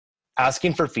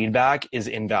Asking for feedback is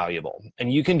invaluable,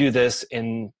 and you can do this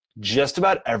in just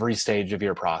about every stage of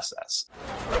your process.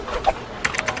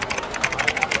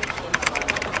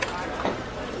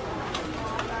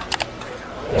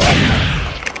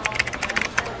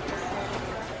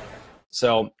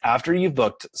 So after you've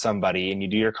booked somebody and you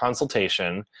do your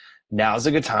consultation, now's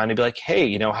a good time to be like, hey,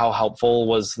 you know, how helpful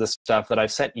was this stuff that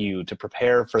I've sent you to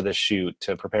prepare for the shoot,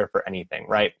 to prepare for anything,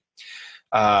 right?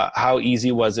 How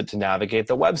easy was it to navigate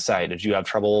the website? Did you have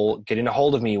trouble getting a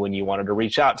hold of me when you wanted to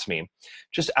reach out to me?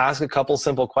 Just ask a couple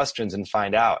simple questions and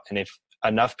find out. And if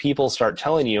enough people start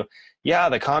telling you, yeah,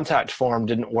 the contact form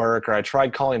didn't work, or I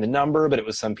tried calling the number, but it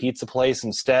was some pizza place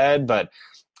instead, but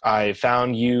I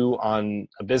found you on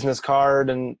a business card,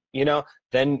 and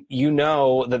then you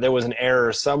know that there was an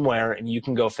error somewhere and you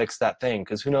can go fix that thing,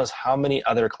 because who knows how many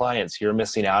other clients you're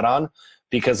missing out on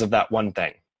because of that one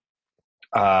thing.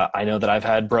 I know that I've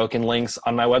had broken links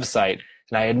on my website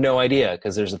and I had no idea,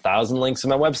 because there's 1,000 links on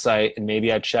my website and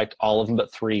maybe I checked all of them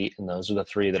but 3, and those are the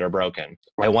 3 that are broken.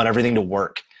 I want everything to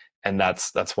work. And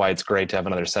that's why it's great to have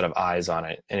another set of eyes on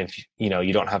it. And if you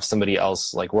don't have somebody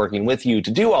else like working with you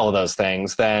to do all of those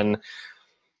things, then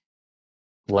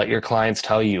let your clients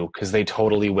tell you, because they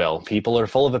totally will. People are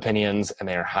full of opinions and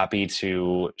they are happy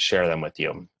to share them with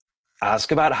you.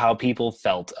 Ask about how people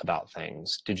felt about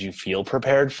things. Did you feel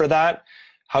prepared for that?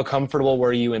 How comfortable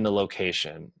were you in the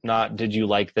location? Not did you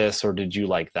like this or did you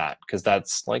like that? Because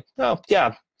that's like, oh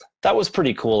yeah, that was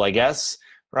pretty cool, I guess.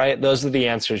 Right? Those are the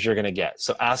answers you're going to get.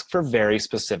 So ask for very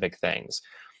specific things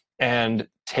and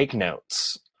take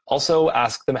notes. Also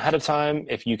ask them ahead of time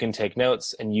if you can take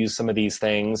notes and use some of these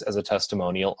things as a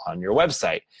testimonial on your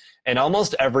website. And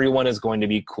almost everyone is going to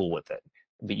be cool with it,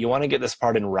 but you want to get this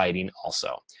part in writing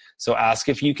also. So ask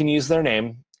if you can use their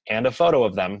name and a photo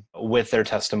of them with their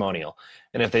testimonial.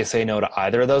 And if they say no to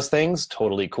either of those things,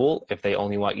 totally cool. If they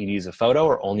only want you to use a photo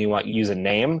or only want you to use a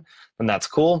name, then that's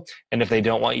cool. And if they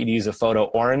don't want you to use a photo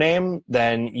or a name,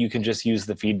 then you can just use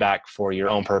the feedback for your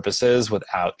own purposes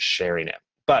without sharing it.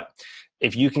 But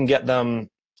if you can get them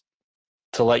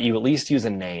to let you at least use a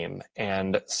name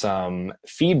and some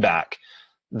feedback,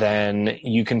 then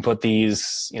you can put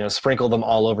these, sprinkle them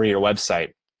all over your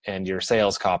website and your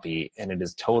sales copy, and it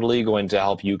is totally going to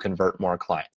help you convert more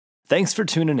clients. Thanks for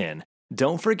tuning in.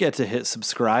 Don't forget to hit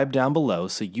subscribe down below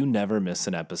so you never miss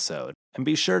an episode. And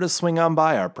be sure to swing on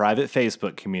by our private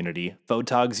Facebook community,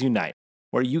 Photogs Unite,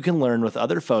 where you can learn with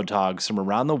other photogs from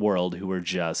around the world who are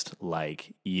just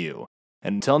like you.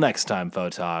 And until next time,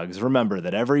 photogs, remember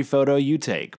that every photo you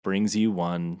take brings you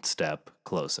one step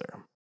closer.